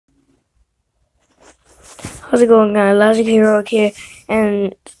How's it going, guys? Elastic Hero here,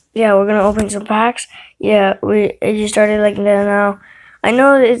 and yeah, we're gonna open some packs. Yeah, it just started like that now. I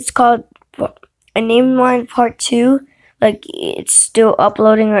know it's called. I named mine Part 2. Like it's still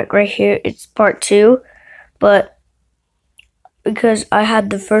uploading. Like right here, it's Part 2, but because I had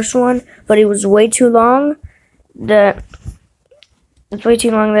the first one, but it was way too long. That it's way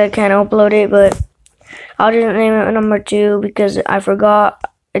too long that I can't upload it. But I'll just name it number 2 because I forgot.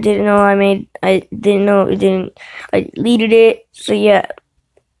 I didn't know I didn't know it didn't. I deleted it. So yeah.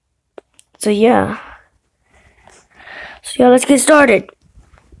 So yeah, let's get started.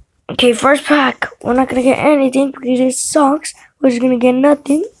 Okay, first pack. We're not gonna get anything because it sucks. We're just gonna get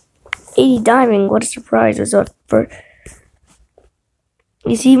nothing. 80 diamond. What a surprise! Was up for.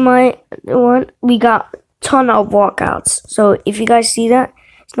 You see my one? We got ton of walkouts. So if you guys see that,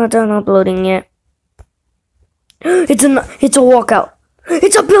 it's not done uploading yet. It's a walkout.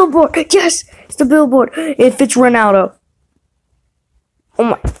 It's a billboard. Yes, it's the billboard. If it's Ronaldo. Oh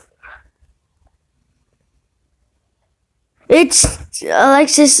my. It's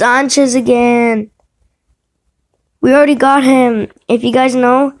Alexis Sanchez again. We already got him. If you guys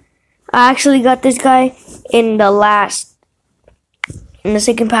know, I actually got this guy in the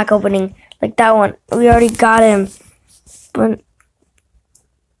second pack opening. Like that one. We already got him. But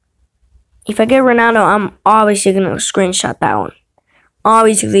if I get Ronaldo, I'm obviously going to screenshot that one.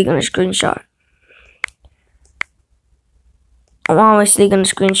 Obviously going to screenshot. I'm obviously going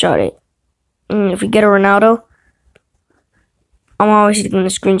to screenshot it. And if we get a Ronaldo, I'm obviously going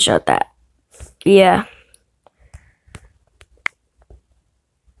to screenshot that. Yeah.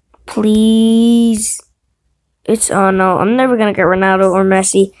 Please. Oh no, I'm never going to get Ronaldo or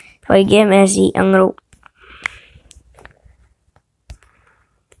Messi. If I get Messi, I'm going to...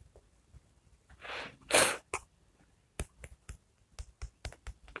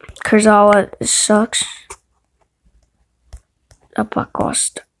 Kurzawa sucks.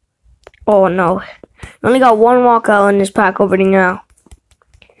 Apacost. Oh no. I only got one walkout in this pack opening now.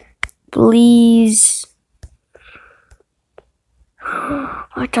 Please.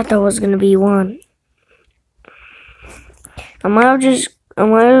 I thought that was gonna be one. I might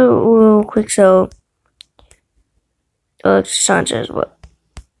real quick so Alexis Sanchez, what?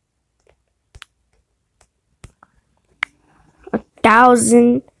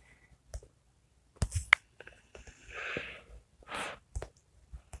 1,000.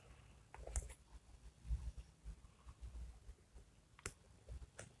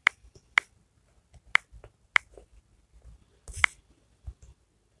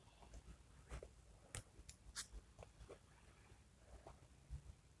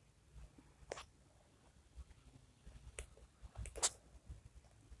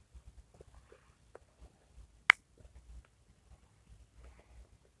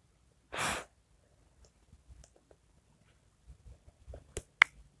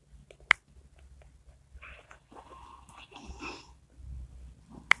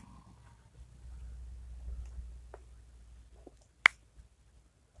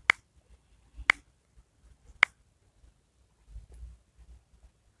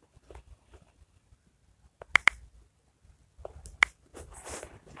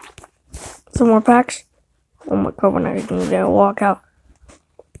 Some more packs. Oh my god, we're not even gonna get a walkout.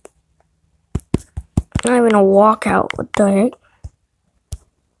 Not even a walkout. What the heck?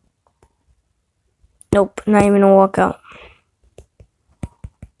 Nope, not even a walkout.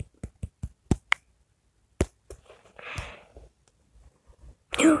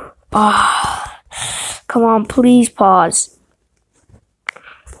 Ah, come on, please pause.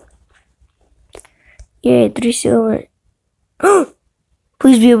 Yay, 3 silver.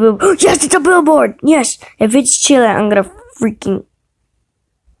 Please be a billboard. Yes, it's a billboard. Yes, if it's Chile, I'm gonna freaking.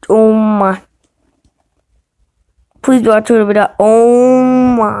 Oh my. Please go out to it. Oh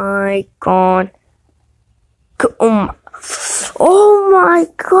my god. Oh my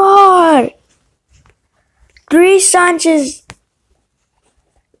god. 3 Sanchez.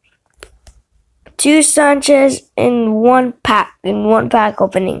 2 Sanchez in one pack.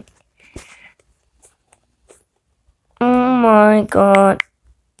 Opening. Oh my god.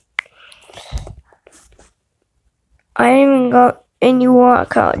 I didn't even got any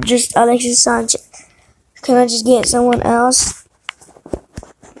walkout. Just Alexis Sanchez. Can I just get someone else?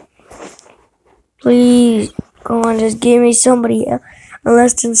 Please. Go on, just give me somebody else.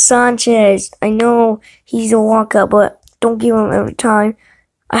 Less than Sanchez. I know he's a walkout, but don't give him every time.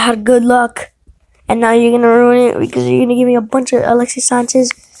 I had good luck. And now you're going to ruin it because you're going to give me a bunch of Alexis Sanchez.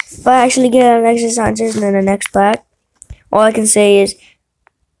 If I actually get Alexis Sanchez in the next pack, all I can say is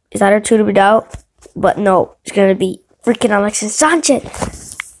that a 2 to be out? But no, it's going to be freaking Alexis Sanchez.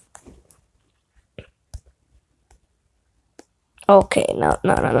 Okay, no,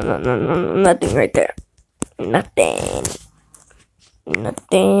 no, no, no, no, no, no, nothing right there. Nothing.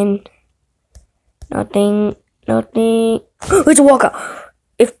 Nothing. Nothing. Nothing. It's a walkout.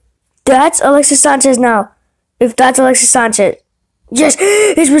 If that's Alexis Sanchez now. If that's Alexis Sanchez. Yes,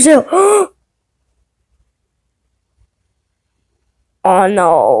 it's Brazil. Oh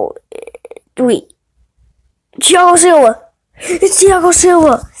no. Wait. Thiago Silva. It's Thiago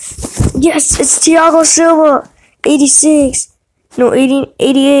Silva. Yes, it's Thiago Silva. 86. No, 80,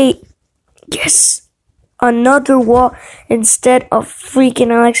 88. Yes. Another wall instead of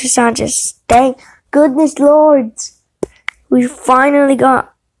freaking Alexis Sanchez. Thank goodness lords. We finally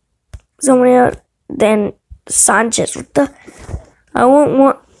got somebody else than Sanchez. What the? I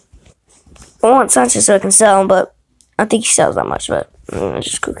want Sanchez so I can sell him, but I think he sells that much, but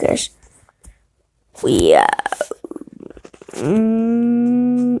just who cares. Yeah.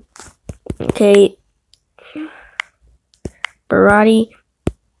 Okay. Berardi.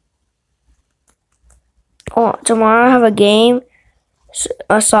 Oh, tomorrow I have a game,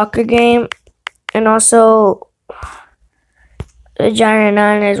 a soccer game, and also the Giant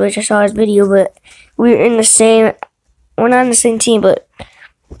Niners, which I saw his video, but we're not in the same team, but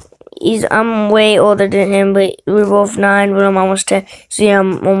I'm way older than him, but we're both 9, but I'm almost 10,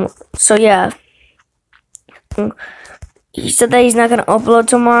 so yeah, he said that he's not gonna upload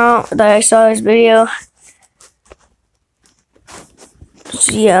tomorrow, that I saw his video,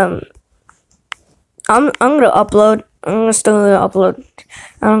 so yeah, I'm gonna upload. I'm still gonna upload.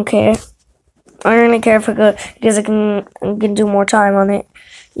 I don't care. I don't really care if I could, because I can do more time on it.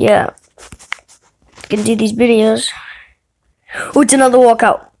 Yeah, I can do these videos. Oh, it's another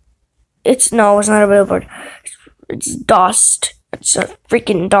walkout. It's not a billboard. It's dust. It's a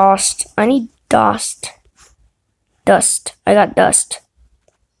freaking dust. I need dust. Dust. I got dust.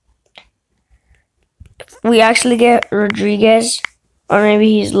 If we actually get Rodriguez, or maybe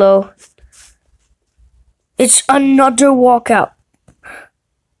he's low. It's another walkout.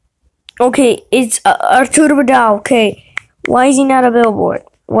 Okay, it's Arturo Vidal. Okay, why is he not a billboard?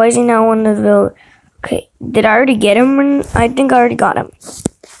 Why is he not one of the billboard? Okay, did I already get him? I think I already got him.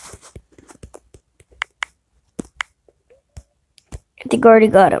 I think I already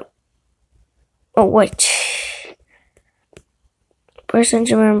got him. Oh, wait. Paris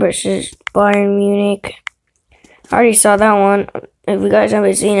Saint-Germain versus Bayern Munich. I already saw that one. If you guys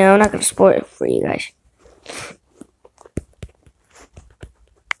haven't seen it, I'm not going to spoil it for you guys.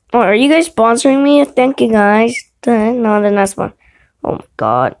 Oh, are you guys sponsoring me? Thank you guys. No, they're not sponsoring. Oh my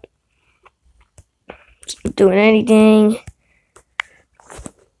god. Not doing anything.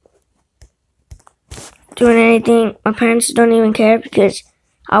 My parents don't even care because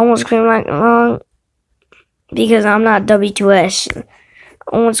I won't scream like long because I'm not W2S.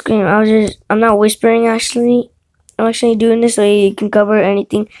 I won't scream. I'm not whispering actually. I'm actually doing this so you can cover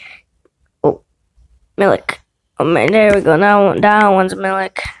anything. Oh, milk. Oh man, there we go. That one's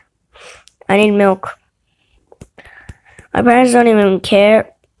milk. I need milk. My parents don't even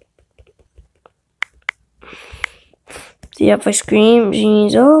care. See if I scream,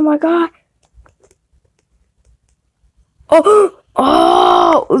 jeez, oh my god. Oh,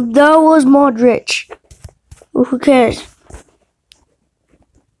 that was Modric. Well, who cares?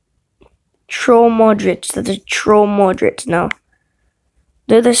 Troll Modric. That's a troll Modric now.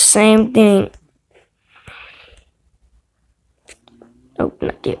 They're the same thing. Oh,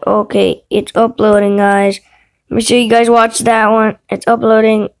 not yet. Okay, it's uploading, guys. Make sure you guys watch that one. It's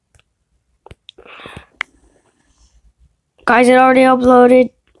uploading. Guys, it already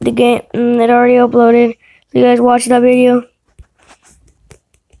uploaded the game. It already uploaded. So you guys watch that video.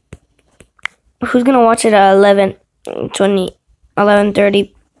 Who's gonna watch it at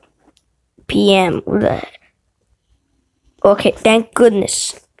 11:30 p.m.? Okay, thank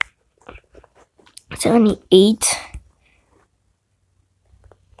goodness. 78.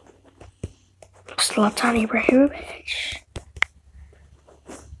 Zlatan Ibrahimovic.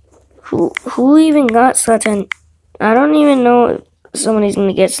 Who even got Zlatan? I don't even know if somebody's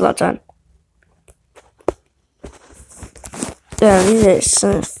gonna get Zlatan. Yeah, these are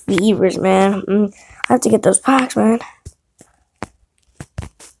some fevers, man. I have to get those packs, man.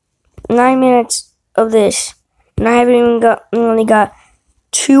 9 minutes of this, and I haven't even only got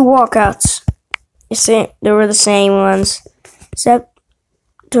 2 walkouts. They were the same ones, except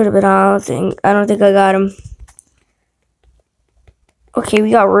I don't think I got him. Okay,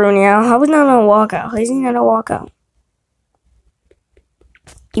 we got Rooney now. How was not a walkout? How is he not a walkout?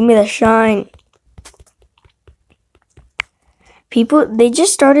 Give me the shine. People, they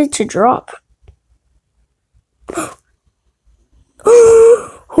just started to drop.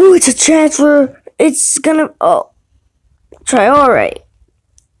 Oh, it's a transfer. It's gonna, Traore.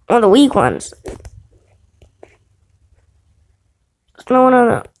 One of the weak ones.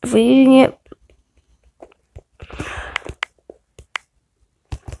 No. If we can get...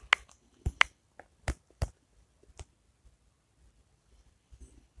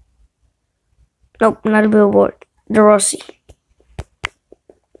 Nope, not a billboard. De Rossi.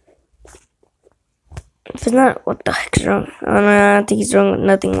 If it's not, what the heck's wrong? I don't think he's wrong.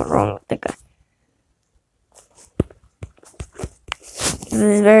 Nothing wrong with that guy. This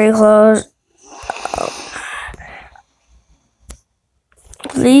is very close.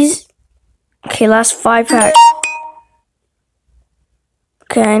 Please. Okay, last 5 packs.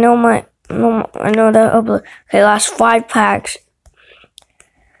 Okay, I know that upload. Okay, last 5 packs.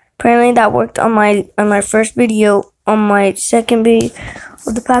 Apparently that worked on my first video, on my second video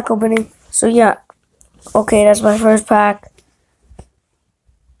of the pack opening. So yeah. Okay, that's my first pack.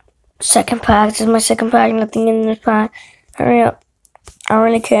 Second pack. This is my second pack. Nothing in this pack. Hurry up. I don't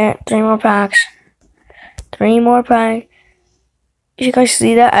really care. 3 more packs. 3 more packs. You guys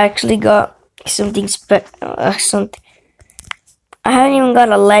see that? I actually got something something. I haven't even got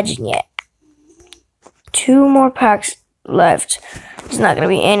a legend yet. 2 more packs left. There's not gonna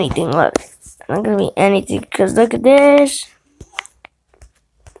be anything left. Not gonna be anything because look at this.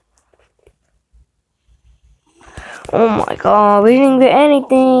 Oh my god, we didn't get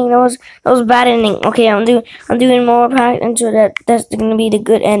anything. That was a bad ending. Okay, I'm doing more packs until that's gonna be the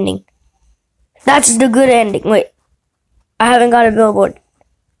good ending. That's the good ending. Wait. I haven't got a billboard.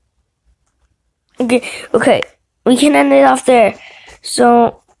 Okay. We can end it off there.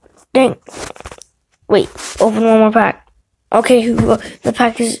 So wait, open one more pack. Okay, the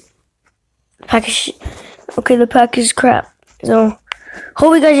pack is okay, the pack is crap. So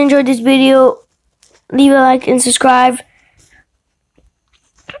hope you guys enjoyed this video. Leave a like and subscribe.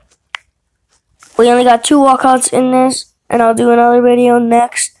 We only got 2 walkouts in this, and I'll do another video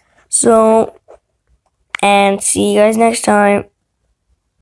next. So, and see you guys next time.